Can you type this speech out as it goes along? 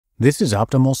This is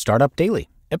Optimal Startup Daily,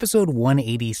 episode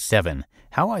 187,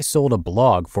 How I Sold a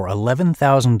Blog for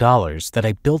 $11,000 That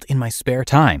I Built in My Spare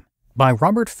Time, by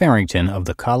Robert Farrington of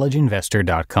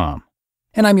thecollegeinvestor.com.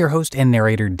 And I'm your host and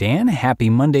narrator, Dan.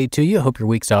 Happy Monday to you. Hope your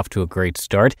week's off to a great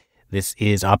start. This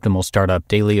is Optimal Startup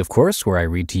Daily, of course, where I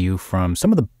read to you from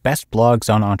some of the best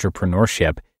blogs on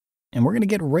entrepreneurship. And we're going to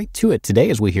get right to it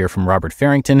today as we hear from Robert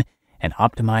Farrington and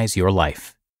optimize your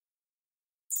life.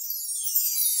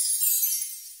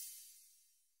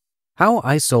 How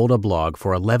I Sold a Blog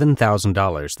for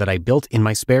 $11,000 That I Built in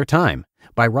My Spare Time,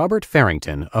 by Robert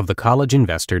Farrington of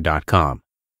thecollegeinvestor.com.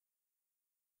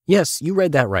 Yes, you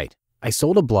read that right. I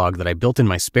sold a blog that I built in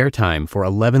my spare time for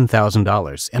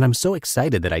 $11,000, and I'm so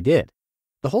excited that I did.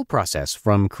 The whole process,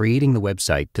 from creating the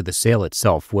website to the sale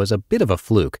itself, was a bit of a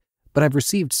fluke, but I've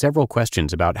received several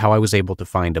questions about how I was able to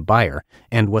find a buyer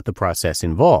and what the process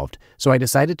involved, so I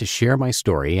decided to share my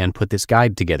story and put this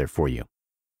guide together for you.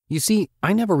 You see,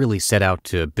 I never really set out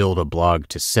to build a blog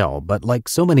to sell, but like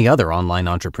so many other online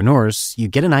entrepreneurs, you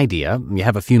get an idea, you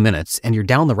have a few minutes, and you're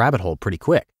down the rabbit hole pretty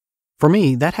quick. For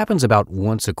me, that happens about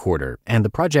once a quarter, and the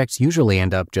projects usually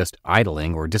end up just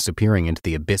idling or disappearing into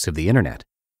the abyss of the internet.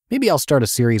 Maybe I'll start a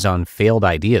series on failed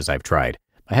ideas I've tried.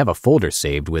 I have a folder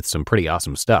saved with some pretty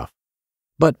awesome stuff.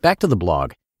 But back to the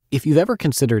blog. If you've ever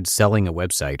considered selling a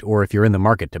website, or if you're in the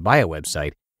market to buy a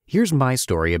website, here's my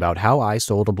story about how I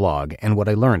sold a blog and what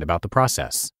I learned about the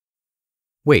process.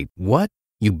 Wait, what?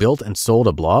 You built and sold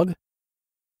a blog?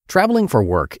 Traveling for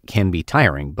work can be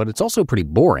tiring, but it's also pretty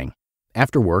boring.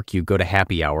 After work, you go to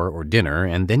happy hour or dinner,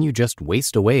 and then you just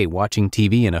waste away watching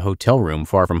TV in a hotel room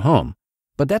far from home.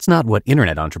 But that's not what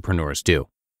internet entrepreneurs do.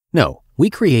 No, we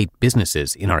create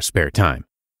businesses in our spare time.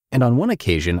 And on one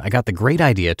occasion, I got the great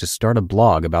idea to start a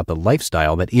blog about the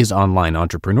lifestyle that is online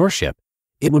entrepreneurship.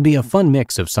 It would be a fun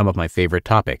mix of some of my favorite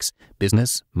topics: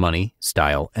 business, money,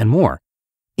 style, and more.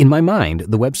 In my mind,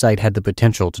 the website had the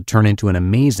potential to turn into an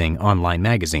amazing online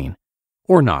magazine.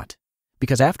 Or not.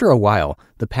 Because after a while,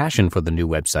 the passion for the new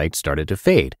website started to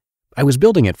fade. I was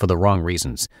building it for the wrong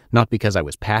reasons, not because I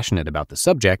was passionate about the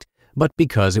subject, but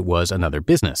because it was another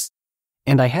business.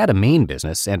 And I had a main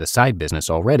business and a side business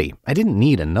already. I didn't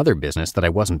need another business that I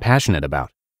wasn't passionate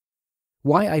about.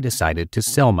 Why I decided to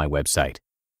sell my website.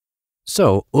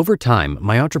 So, over time,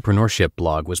 my entrepreneurship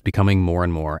blog was becoming more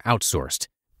and more outsourced.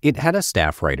 It had a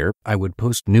staff writer, I would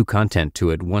post new content to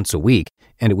it once a week,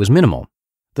 and it was minimal.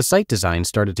 The site design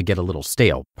started to get a little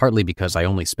stale, partly because I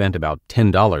only spent about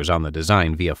 $10 on the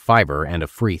design via Fiverr and a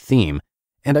free theme,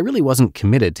 and I really wasn't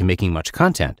committed to making much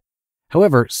content.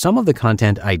 However, some of the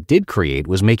content I did create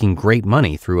was making great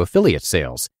money through affiliate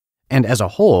sales, and as a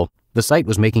whole, the site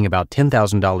was making about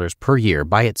 $10,000 per year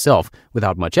by itself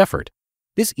without much effort.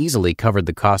 This easily covered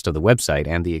the cost of the website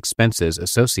and the expenses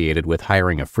associated with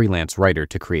hiring a freelance writer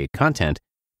to create content,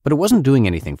 but it wasn't doing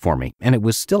anything for me, and it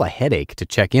was still a headache to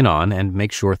check in on and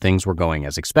make sure things were going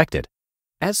as expected.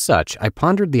 As such, I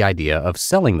pondered the idea of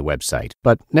selling the website,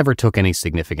 but never took any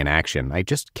significant action. I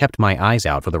just kept my eyes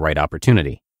out for the right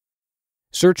opportunity.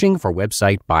 Searching for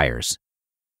website buyers.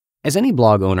 As any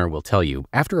blog owner will tell you,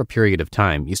 after a period of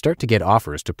time, you start to get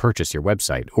offers to purchase your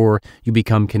website, or you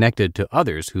become connected to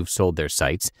others who've sold their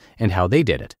sites and how they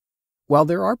did it. While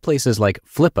there are places like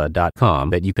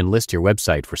flippa.com that you can list your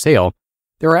website for sale,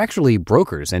 there are actually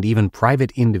brokers and even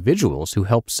private individuals who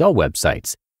help sell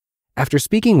websites. After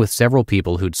speaking with several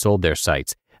people who'd sold their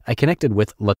sites, I connected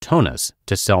with Latonas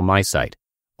to sell my site.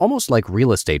 Almost like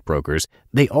real estate brokers,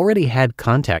 they already had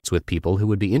contacts with people who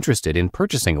would be interested in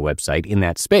purchasing a website in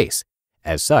that space.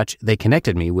 As such, they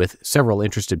connected me with several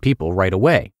interested people right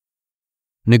away.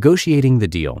 Negotiating the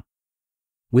deal.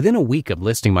 Within a week of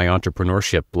listing my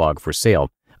entrepreneurship blog for sale,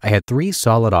 I had 3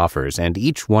 solid offers, and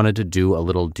each wanted to do a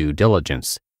little due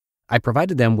diligence. I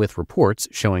provided them with reports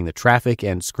showing the traffic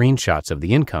and screenshots of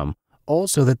the income, all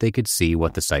so that they could see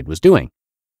what the site was doing.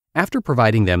 After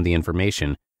providing them the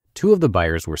information, 2 of the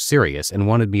buyers were serious and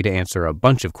wanted me to answer a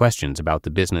bunch of questions about the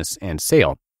business and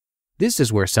sale. This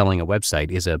is where selling a website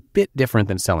is a bit different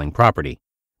than selling property.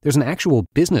 There's an actual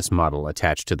business model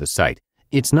attached to the site.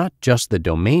 It's not just the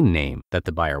domain name that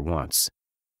the buyer wants.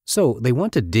 So they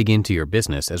want to dig into your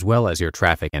business as well as your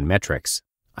traffic and metrics.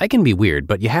 I can be weird,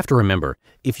 but you have to remember,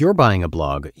 if you're buying a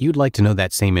blog, you'd like to know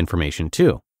that same information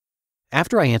too.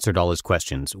 After I answered all his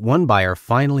questions, one buyer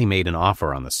finally made an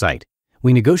offer on the site.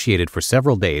 We negotiated for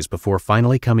several days before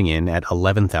finally coming in at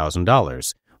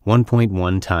 $11,000,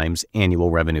 1.1 times annual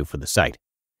revenue for the site.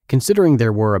 Considering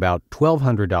there were about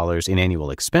 $1,200 in annual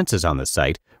expenses on the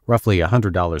site, roughly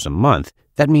 $100 a month,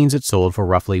 that means it sold for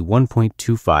roughly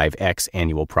 1.25x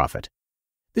annual profit.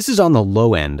 This is on the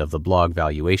low end of the blog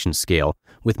valuation scale,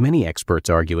 with many experts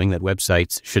arguing that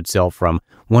websites should sell from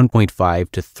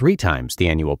 1.5 to 3 times the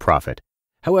annual profit.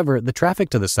 However, the traffic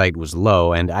to the site was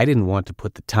low and I didn't want to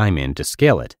put the time in to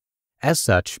scale it. As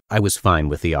such, I was fine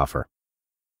with the offer.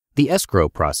 The escrow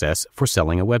process for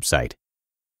selling a website.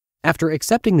 After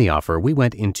accepting the offer, we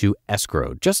went into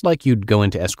escrow, just like you'd go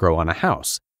into escrow on a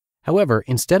house. However,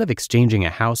 instead of exchanging a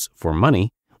house for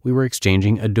money, we were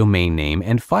exchanging a domain name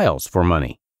and files for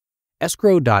money.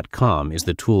 Escrow.com is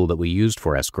the tool that we used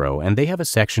for escrow, and they have a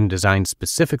section designed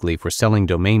specifically for selling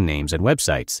domain names and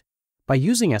websites. By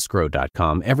using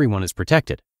Escrow.com, everyone is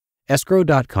protected.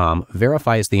 Escrow.com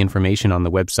verifies the information on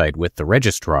the website with the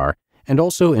registrar and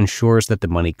also ensures that the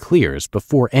money clears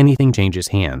before anything changes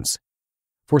hands.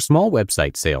 For small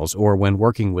website sales or when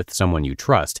working with someone you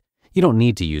trust, you don't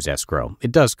need to use escrow.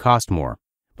 It does cost more.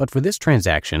 But for this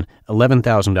transaction,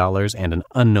 $11,000 and an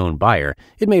unknown buyer,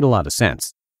 it made a lot of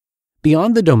sense.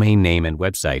 Beyond the domain name and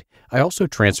website, I also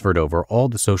transferred over all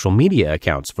the social media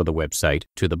accounts for the website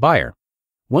to the buyer.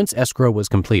 Once escrow was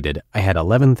completed, I had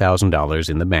 $11,000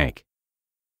 in the bank.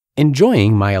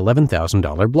 Enjoying my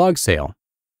 $11,000 blog sale.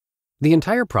 The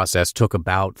entire process took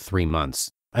about 3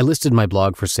 months. I listed my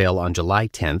blog for sale on July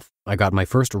 10th, I got my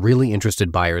first really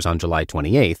interested buyers on July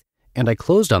 28th, and I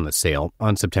closed on the sale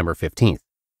on September 15th.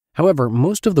 However,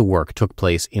 most of the work took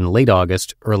place in late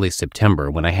August, early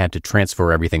September when I had to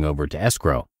transfer everything over to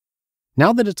escrow.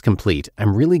 Now that it's complete,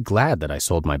 I'm really glad that I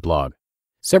sold my blog.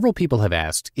 Several people have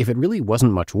asked, if it really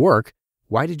wasn't much work,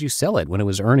 why did you sell it when it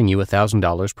was earning you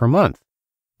 $1,000 per month?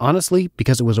 Honestly,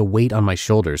 because it was a weight on my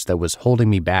shoulders that was holding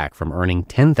me back from earning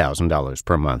 $10,000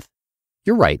 per month.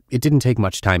 You're right, it didn't take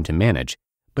much time to manage,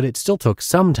 but it still took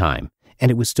some time,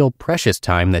 and it was still precious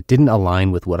time that didn't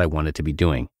align with what I wanted to be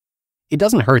doing. It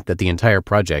doesn't hurt that the entire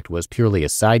project was purely a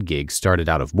side gig started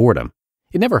out of boredom.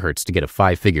 It never hurts to get a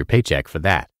 5-figure paycheck for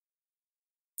that.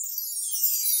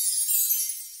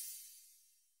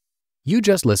 You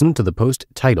just listened to the post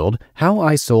titled, How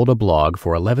I Sold a Blog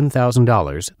for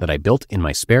 $11,000 That I Built in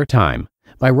My Spare Time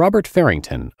by Robert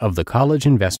Farrington of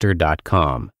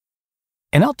thecollegeinvestor.com.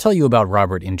 And I'll tell you about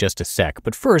Robert in just a sec,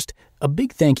 but first, a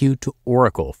big thank you to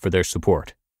Oracle for their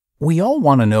support. We all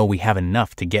want to know we have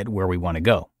enough to get where we want to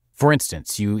go. For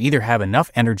instance, you either have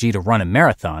enough energy to run a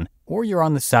marathon, or you're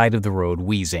on the side of the road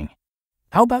wheezing.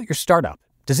 How about your startup?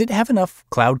 Does it have enough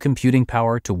cloud computing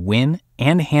power to win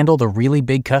and handle the really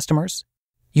big customers?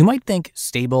 You might think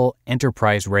stable,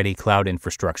 enterprise-ready cloud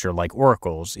infrastructure like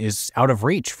Oracle's is out of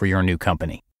reach for your new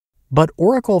company. But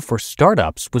Oracle for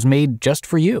Startups was made just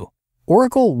for you.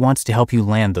 Oracle wants to help you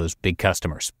land those big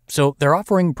customers, so they're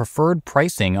offering preferred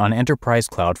pricing on enterprise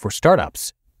cloud for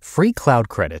startups, free cloud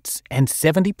credits, and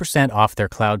 70% off their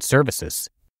cloud services.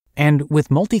 And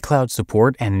with multi-cloud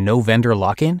support and no vendor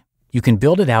lock-in, you can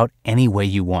build it out any way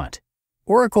you want.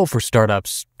 Oracle for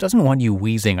Startups doesn't want you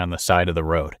wheezing on the side of the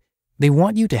road. They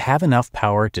want you to have enough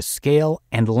power to scale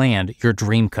and land your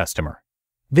dream customer.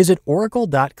 Visit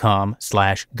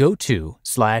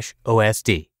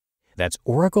oracle.com/go-to/OSD. That's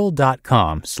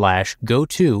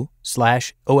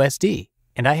oracle.com/go-to/OSD.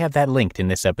 And I have that linked in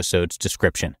this episode's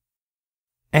description.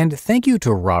 And thank you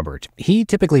to Robert. He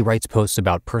typically writes posts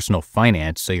about personal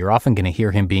finance, so you're often going to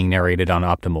hear him being narrated on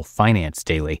Optimal Finance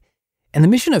Daily. And the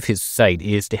mission of his site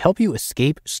is to help you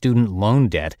escape student loan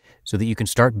debt so that you can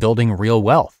start building real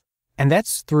wealth. And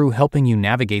that's through helping you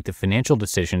navigate the financial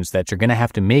decisions that you're going to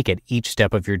have to make at each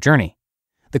step of your journey.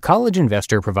 The College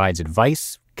Investor provides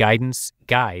advice, guidance,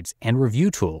 guides, and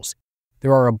review tools.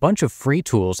 There are a bunch of free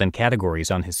tools and categories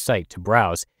on his site to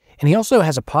browse, and he also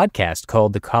has a podcast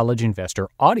called The College Investor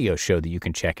Audio Show that you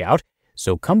can check out.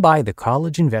 So come by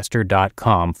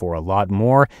thecollegeinvestor.com for a lot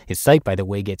more. His site, by the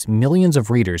way, gets millions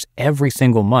of readers every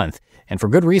single month, and for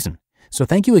good reason. So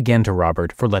thank you again to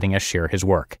Robert for letting us share his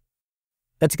work.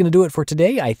 That's going to do it for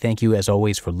today. I thank you as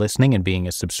always for listening and being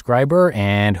a subscriber,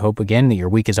 and hope again that your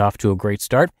week is off to a great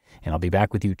start. And I'll be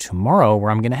back with you tomorrow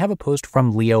where I'm going to have a post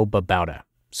from Leo Babauta.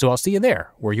 So I'll see you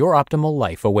there, where your optimal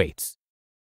life awaits.